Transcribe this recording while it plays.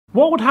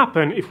What would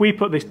happen if we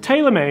put this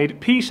TAYLORMADE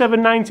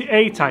P790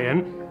 8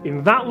 iron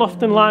in that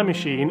loft and lie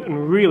machine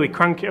and really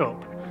crank it up?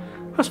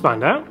 Let's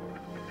find out,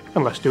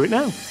 and let's do it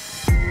now.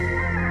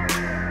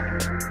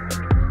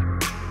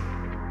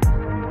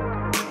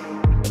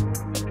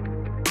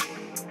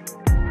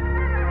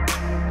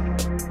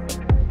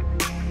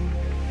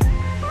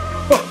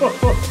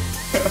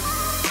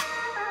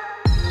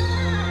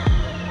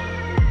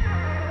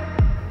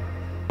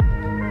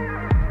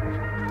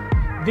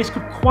 This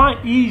could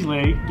quite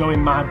easily go in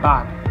my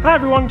bag. Hi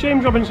everyone,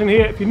 James Robinson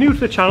here. If you're new to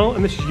the channel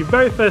and this is your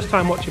very first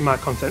time watching my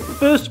content,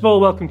 first of all,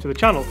 welcome to the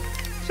channel.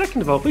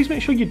 Second of all, please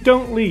make sure you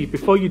don't leave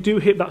before you do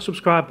hit that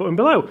subscribe button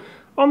below.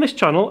 On this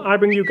channel, I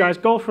bring you guys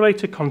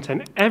golf-related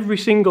content every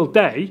single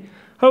day,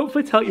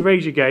 hopefully to help you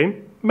raise your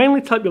game,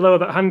 mainly to help you lower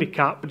that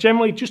handicap, but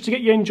generally just to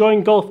get you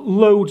enjoying golf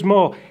loads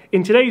more.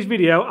 In today's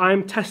video,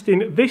 I'm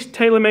testing this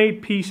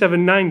TAYLORMADE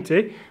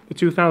P790, the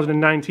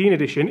 2019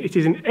 edition. It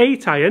is an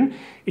 8 iron,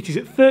 it is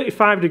at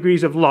 35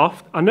 degrees of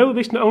loft. I know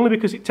this not only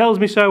because it tells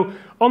me so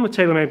on the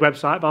TAYLORMADE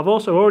website, but I've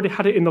also already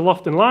had it in the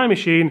loft and lie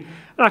machine,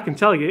 and I can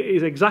tell you it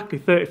is exactly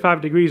 35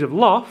 degrees of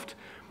loft.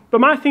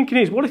 But my thinking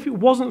is, what if it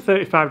wasn't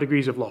 35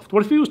 degrees of loft?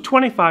 What if it was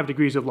 25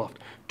 degrees of loft,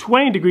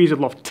 20 degrees of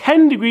loft,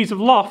 10 degrees of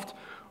loft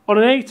on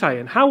an 8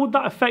 iron? How would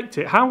that affect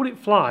it? How would it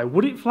fly?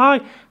 Would it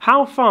fly?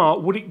 How far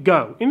would it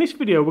go? In this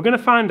video, we're going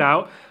to find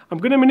out. I'm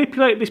going to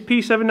manipulate this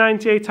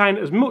P790 8 iron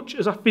as much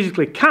as I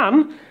physically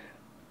can.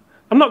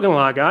 I'm not going to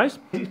lie, guys.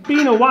 It's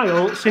been a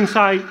while since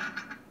I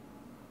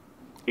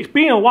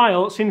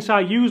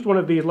used one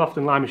of these loft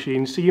and lie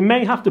machines, so you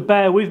may have to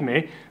bear with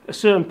me at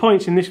certain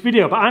points in this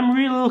video, but I'm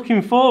really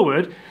looking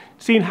forward to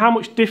seeing how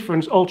much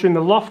difference altering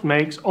the loft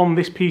makes on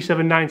this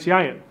P790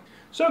 iron.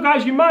 So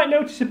guys, you might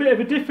notice a bit of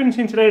a difference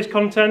in today's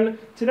content.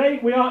 Today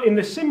we are in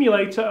the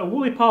simulator at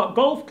Woolly Park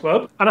Golf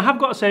Club, and I have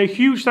got to say a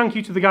huge thank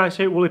you to the guys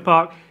here at Woolly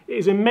Park. It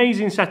is an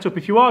amazing setup.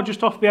 If you are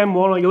just off the M1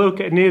 or you're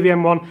located near the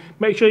M1,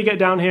 make sure you get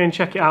down here and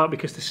check it out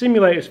because the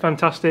simulator is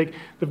fantastic.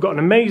 They've got an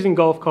amazing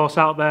golf course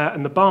out there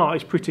and the bar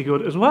is pretty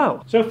good as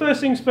well. So first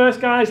things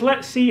first, guys,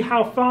 let's see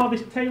how far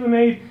this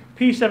TAYLORMADE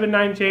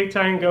P790 8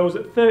 iron goes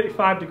at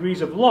 35 degrees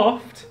of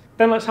loft.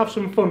 Then let's have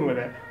some fun with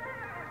it.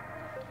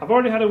 I've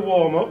already had a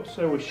warm-up,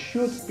 so we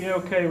should be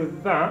okay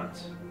with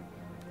that.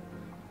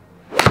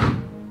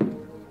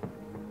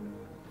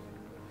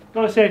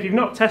 Gotta say, if you've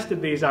not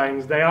tested these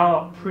irons, they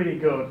are pretty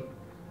good.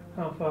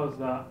 How far is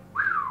that?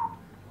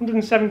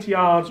 170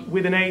 yards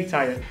with an 8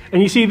 iron.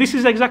 And you see, this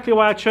is exactly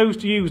why I chose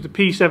to use the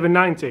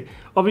P790.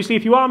 Obviously,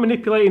 if you are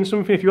manipulating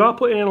something, if you are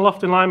putting in a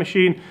loft and lie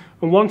machine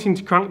and wanting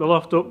to crank the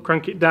loft up,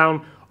 crank it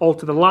down,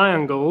 alter the lie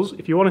angles,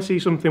 if you want to see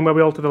something where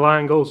we alter the lie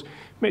angles,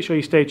 make sure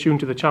you stay tuned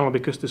to the channel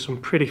because there's some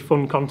pretty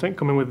fun content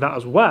coming with that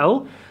as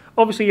well.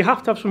 Obviously, you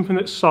have to have something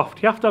that's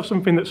soft, you have to have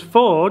something that's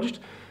forged,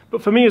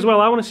 but for me as well,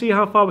 I want to see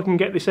how far we can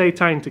get this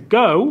 8 iron to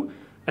go,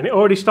 and it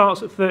already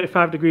starts at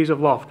 35 degrees of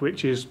loft,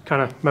 which is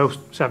kind of most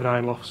 7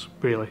 iron lofts,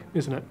 really,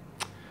 isn't it?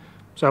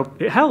 So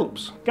it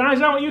helps.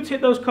 Guys, I want you to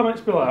hit those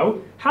comments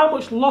below. How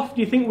much loft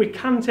do you think we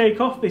can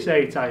take off this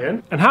 8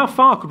 iron, and how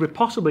far could we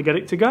possibly get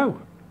it to go?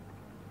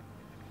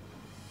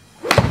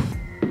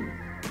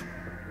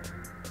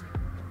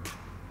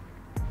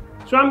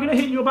 So I'm going to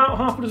hit you about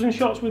half a dozen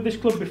shots with this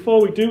club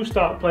before we do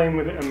start playing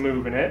with it and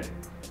moving it.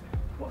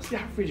 What's the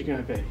average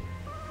going to be?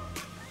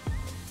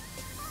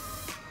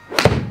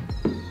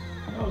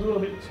 That was a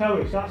little bit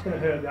toey, so that's going to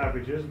hurt the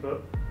averages,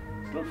 but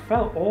it still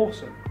felt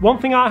awesome. One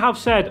thing I have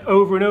said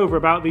over and over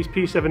about these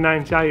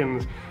P790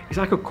 irons is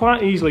I could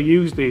quite easily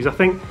use these. I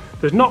think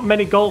there's not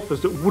many golfers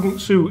that wouldn't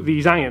suit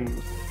these irons.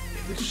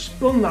 If we just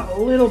spun that a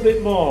little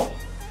bit more.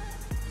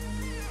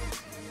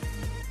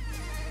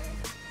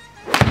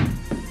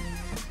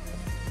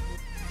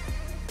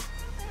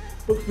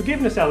 But the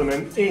forgiveness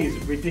element is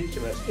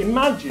ridiculous.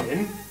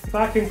 Imagine if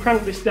I can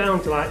crank this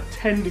down to like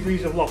 10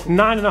 degrees of loft,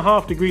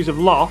 9.5 degrees of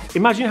loft.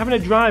 Imagine having a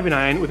driving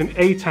iron with an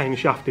 8 iron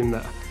shaft in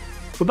there.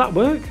 Would that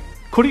work?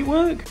 Could it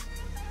work?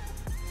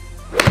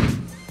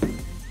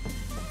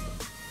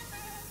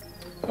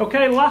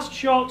 Okay, last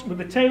shot with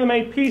the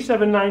TAYLORMADE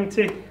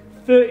P790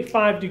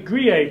 35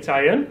 degree 8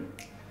 iron.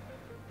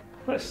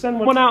 Let's send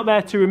one out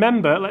there to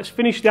remember. Let's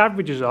finish the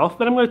averages off.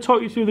 Then I'm going to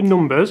talk you through the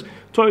numbers,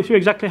 talk you through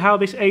exactly how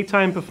this 8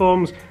 iron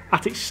performs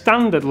at its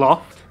standard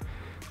loft.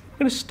 I'm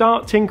going to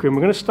start tinkering,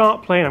 we're going to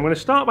start playing. I'm going to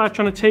start by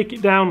trying to take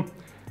it down.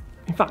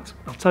 In fact,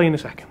 I'll tell you in a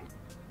second.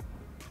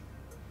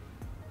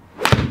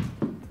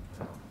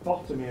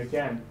 Bottoming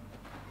again.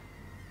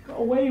 Got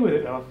away with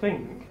it though, I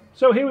think.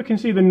 So here we can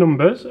see the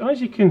numbers.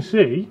 As you can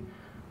see,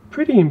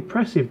 pretty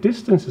impressive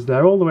distances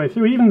there all the way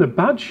through. Even the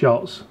bad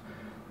shots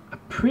are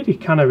pretty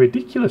kind of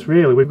ridiculous,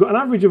 really. We've got an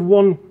average of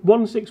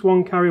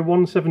 161 carry,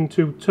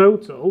 172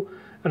 total,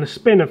 and a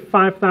spin of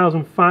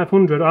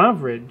 5,500 on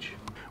average,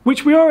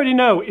 which we already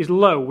know is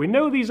low. We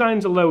know these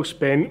irons are low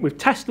spin. We've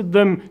tested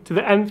them to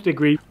the nth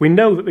degree. We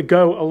know that they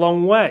go a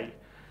long way.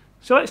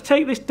 So let's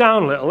take this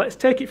down a little. Let's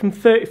take it from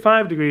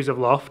 35 degrees of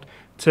loft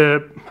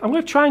to, I'm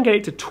going to try and get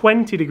it to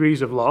 20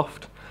 degrees of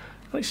loft.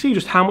 Let's see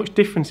just how much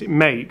difference it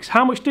makes.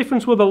 How much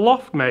difference will the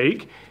loft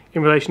make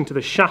in relation to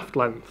the shaft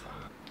length.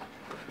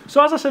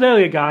 So as I said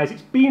earlier guys,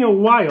 it's been a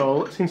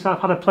while since I've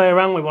had a play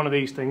around with one of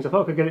these things. I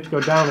thought I could get it to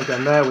go down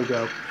again, there we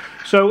go.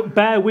 So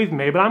bear with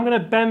me, but I'm going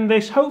to bend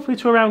this hopefully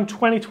to around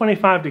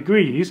 20-25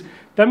 degrees,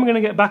 then we're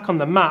going to get back on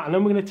the mat and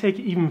then we're going to take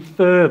it even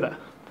further.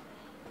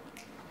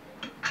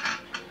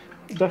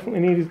 Definitely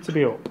needed to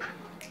be up.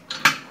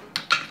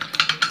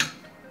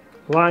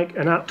 Like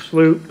an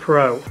absolute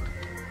pro.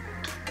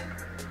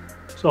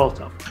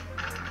 Sort of.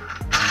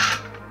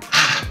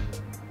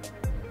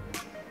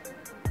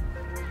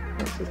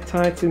 That's as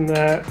tight in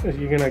there as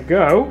you're going to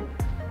go.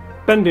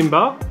 Bending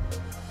bar.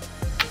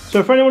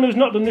 So for anyone who's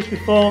not done this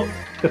before,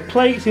 the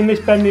plates in this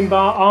bending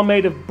bar are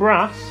made of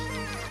brass,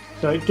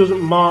 so it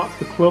doesn't mark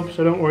the club,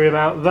 so don't worry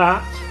about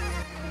that.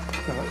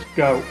 Now let's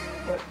go.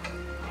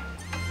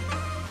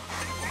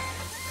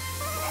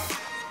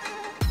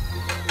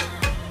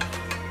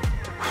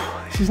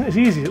 This isn't as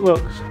easy as it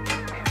looks.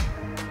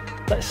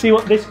 Let's see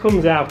what this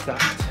comes out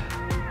at.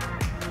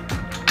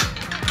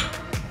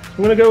 I'm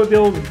going to go with the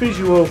old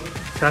visual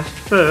test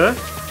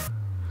first.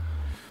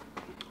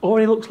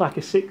 Already looks like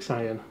a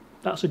 6-iron.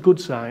 That's a good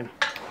sign.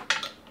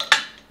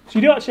 So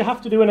you do actually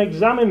have to do and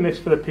examine this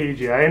for the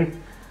PGA, and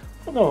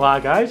I'm not gonna lie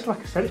guys, like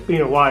I said, it's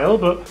been a while,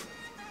 but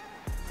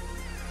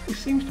it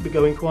seems to be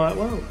going quite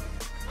well.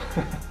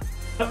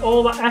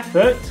 All that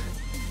effort,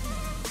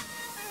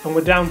 and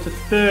we're down to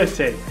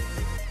 30.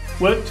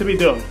 Work to be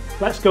done.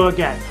 Let's go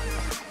again.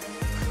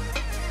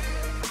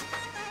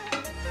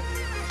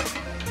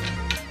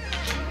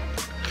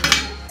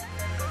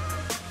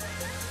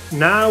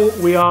 Now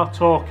we are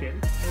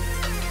talking.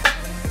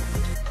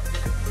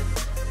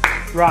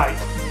 Right,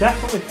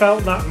 definitely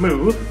felt that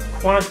move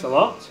quite a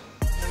lot.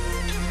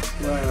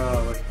 Where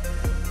are we?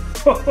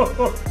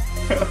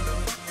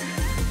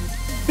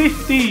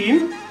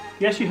 15,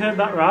 yes you heard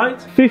that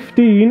right,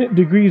 15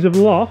 degrees of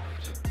loft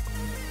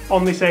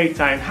on this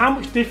 8-iron. How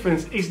much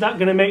difference is that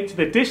going to make to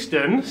the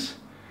distance?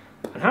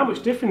 And how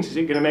much difference is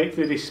it going to make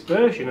to the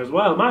dispersion as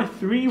well? My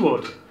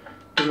 3-wood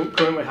doesn't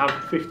currently have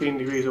 15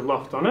 degrees of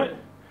loft on it.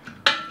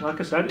 Like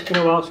I said, it's been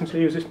a while since I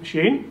used this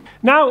machine.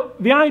 Now,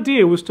 the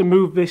idea was to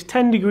move this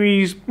 10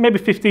 degrees, maybe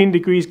 15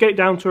 degrees, get it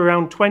down to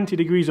around 20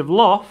 degrees of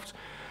loft.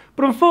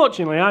 But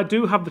unfortunately, I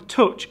do have the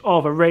touch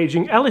of a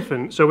raging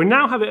elephant. So we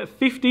now have it at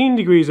 15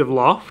 degrees of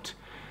loft.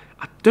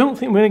 I don't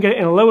think we're going to get it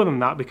any lower than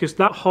that because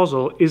that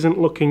hosel isn't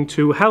looking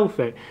too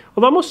healthy.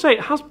 Although I must say,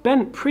 it has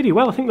bent pretty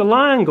well. I think the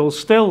lie angle's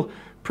still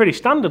pretty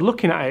standard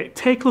looking at it.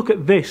 Take a look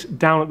at this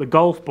down at the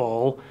golf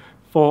ball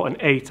for an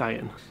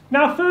 8-iron.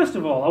 Now first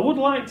of all, I would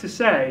like to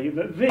say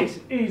that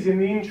this is in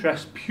the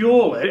interest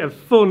purely of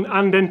fun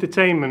and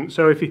entertainment.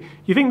 So if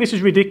you think this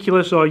is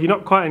ridiculous or you're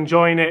not quite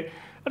enjoying it,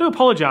 I do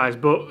apologise,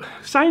 but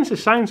science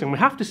is science and we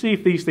have to see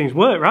if these things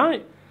work,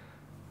 right?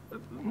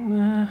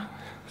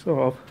 Sort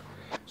of.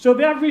 So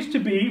the average to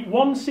be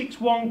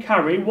 161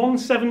 carry,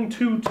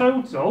 172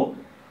 total.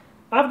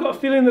 I've got a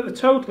feeling that the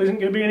total isn't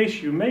going to be an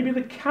issue. Maybe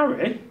the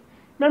carry.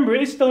 Remember,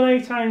 it is still an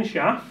 8-iron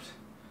shaft.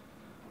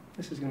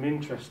 This is going to be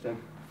interesting.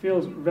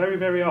 Feels very,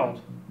 very odd.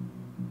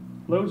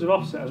 Loads of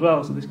offset as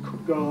well, so this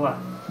could go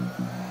left.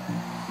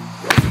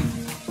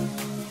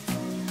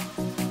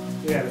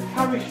 Yeah, the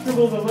carry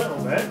struggled a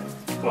little bit,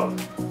 but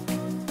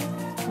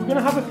we're going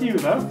to have a few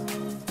though.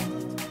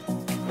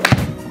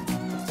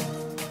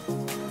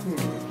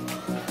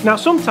 Now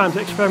sometimes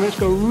experiments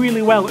go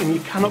really well and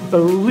you cannot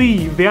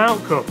believe the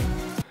outcome.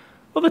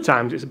 Other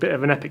times it's a bit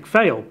of an epic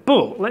fail,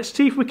 but let's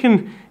see if we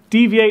can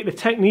deviate the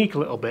technique a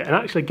little bit and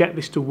actually get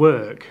this to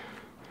work.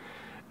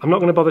 I'm not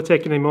going to bother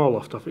taking any more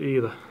loft off it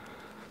either.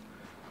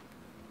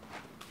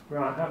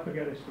 Right, how can I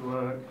get this to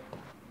work?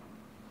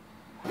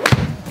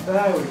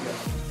 There we go.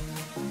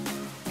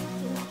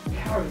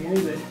 Carrying,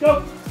 is it?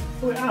 Go!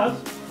 Oh, it has.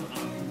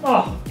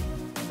 Oh,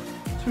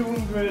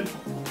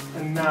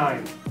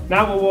 209.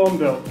 Now we're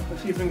warmed up.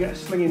 Let's see if we can get a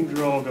slinging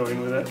draw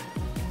going with it.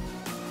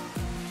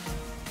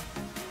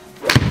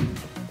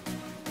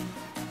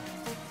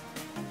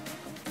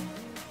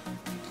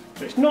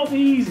 So it's not the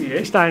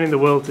easiest iron in the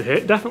world to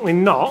hit, definitely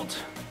not.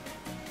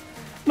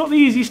 Not the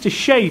easiest to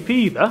shape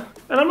either,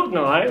 and I'm not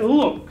going to lie, it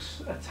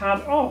looks a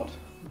tad odd,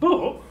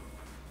 but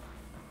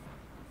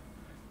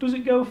does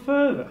it go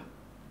further?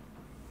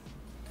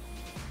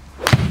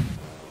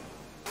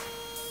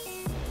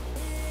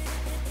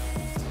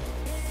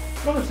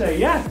 I'm going to say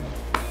yeah.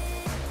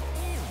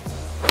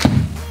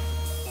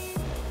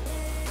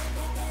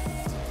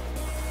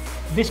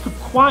 This could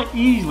quite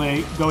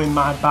easily go in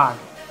my bag.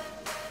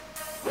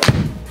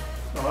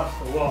 Oh, that's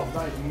the one,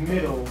 that is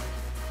middle.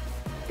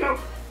 Go!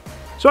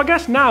 So I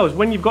guess now is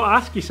when you've got to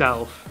ask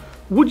yourself,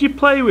 would you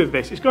play with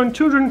this? It's going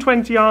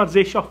 220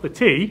 yards-ish off the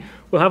tee.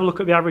 We'll have a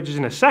look at the averages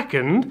in a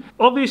second.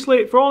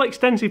 Obviously, for all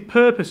extensive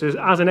purposes,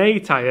 as an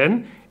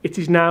 8-iron, it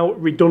is now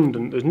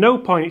redundant. There's no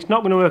point, it's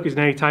not going to work as an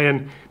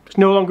 8-iron. It's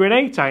no longer an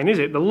 8-iron, is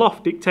it? The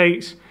loft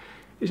dictates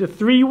it's a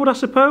 3-wood, I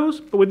suppose.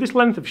 But with this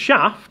length of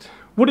shaft,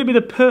 would it be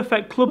the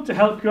perfect club to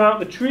help you out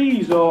the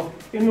trees or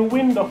in the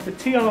wind off the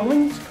tee on a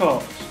links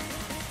course?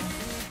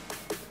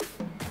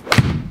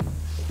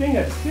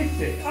 Stinger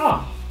City.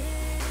 Ah,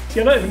 See,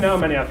 I don't even know how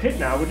many I've hit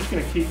now. We're just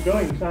going to keep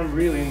going because I'm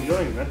really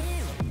enjoying this.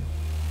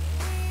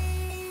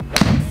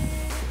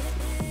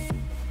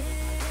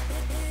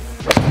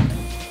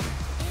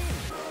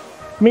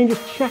 I mean,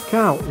 just check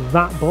out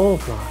that ball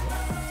fly.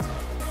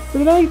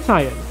 With an 8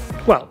 iron.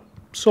 Well,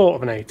 sort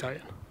of an 8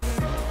 iron.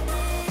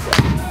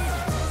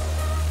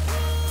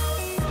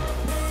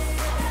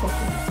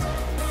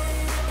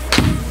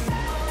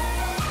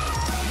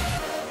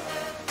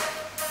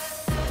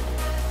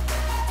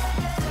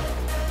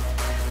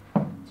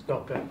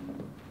 Stop it.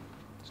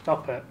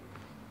 Stop it.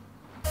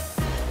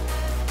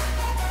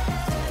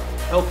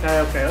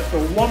 Okay, let's go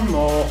one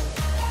more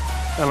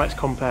and let's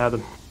compare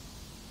them.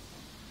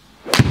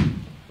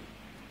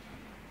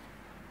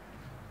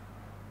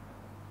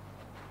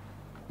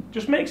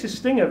 Just makes a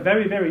stinger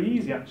very, very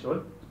easy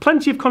actually.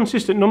 Plenty of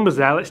consistent numbers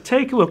there. Let's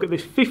take a look at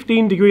this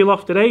 15 degree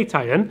lofted 8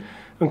 iron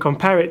and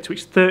compare it to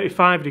its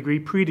 35 degree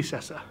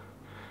predecessor.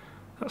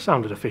 That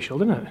sounded official,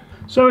 didn't it?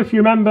 So if you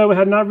remember, we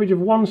had an average of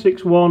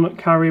 161,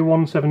 carry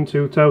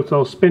 172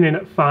 total, spinning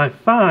at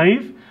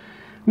 5.5.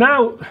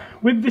 Now,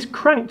 with this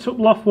cranked up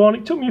loft one,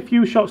 it took me a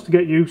few shots to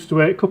get used to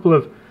it, a couple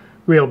of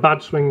real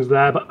bad swings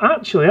there, but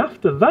actually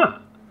after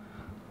that,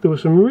 there were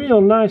some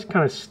real nice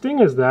kind of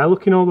stingers there,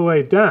 looking all the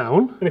way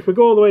down. And if we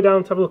go all the way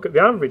down to have a look at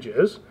the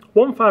averages,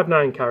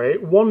 159 carry,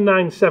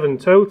 197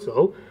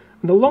 total,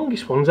 and the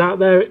longest one's out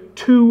there at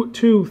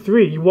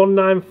 223,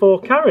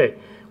 194 carry.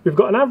 We've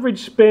got an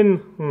average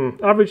spin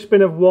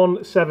of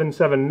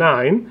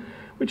 1779,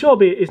 which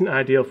albeit isn't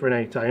ideal for an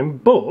 8 iron,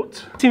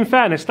 but in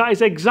fairness, that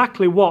is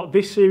exactly what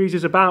this series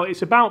is about.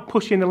 It's about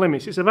pushing the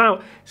limits. It's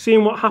about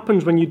seeing what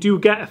happens when you do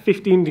get a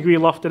 15 degree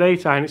lofted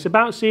 8 iron. It's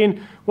about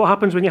seeing what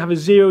happens when you have a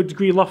 0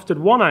 degree lofted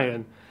 1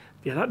 iron.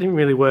 Yeah, that didn't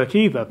really work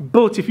either.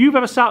 But if you've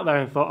ever sat there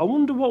and thought, I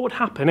wonder what would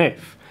happen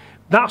if,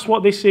 that's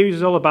what this series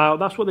is all about.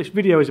 That's what this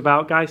video is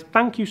about, guys.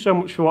 Thank you so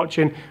much for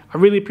watching. I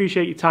really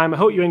appreciate your time. I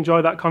hope you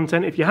enjoy that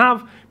content. If you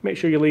have, make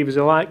sure you leave us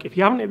a like. If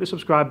you haven't hit the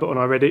subscribe button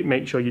already,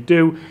 make sure you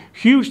do.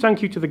 Huge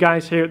thank you to the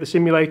guys here at the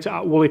simulator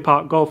at Woolley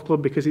Park Golf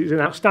Club because it's an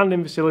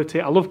outstanding facility.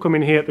 I love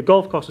coming here. The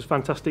golf course is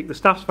fantastic. The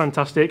staff's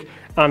fantastic.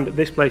 And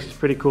this place is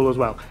pretty cool as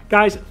well.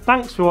 Guys,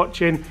 thanks for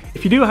watching.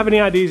 If you do have any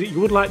ideas that you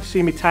would like to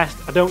see me test,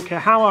 I don't care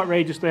how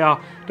outrageous they are.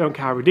 I don't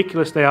care how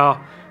ridiculous they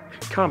are.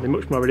 It can't be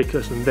much more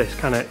ridiculous than this,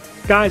 can it?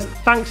 Guys,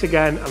 thanks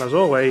again, and as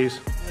always,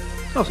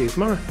 I'll see you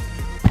tomorrow.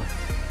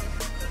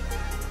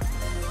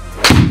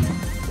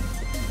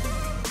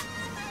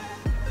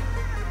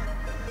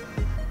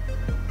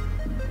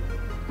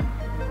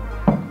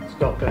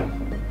 Stop it.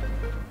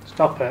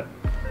 Stop it.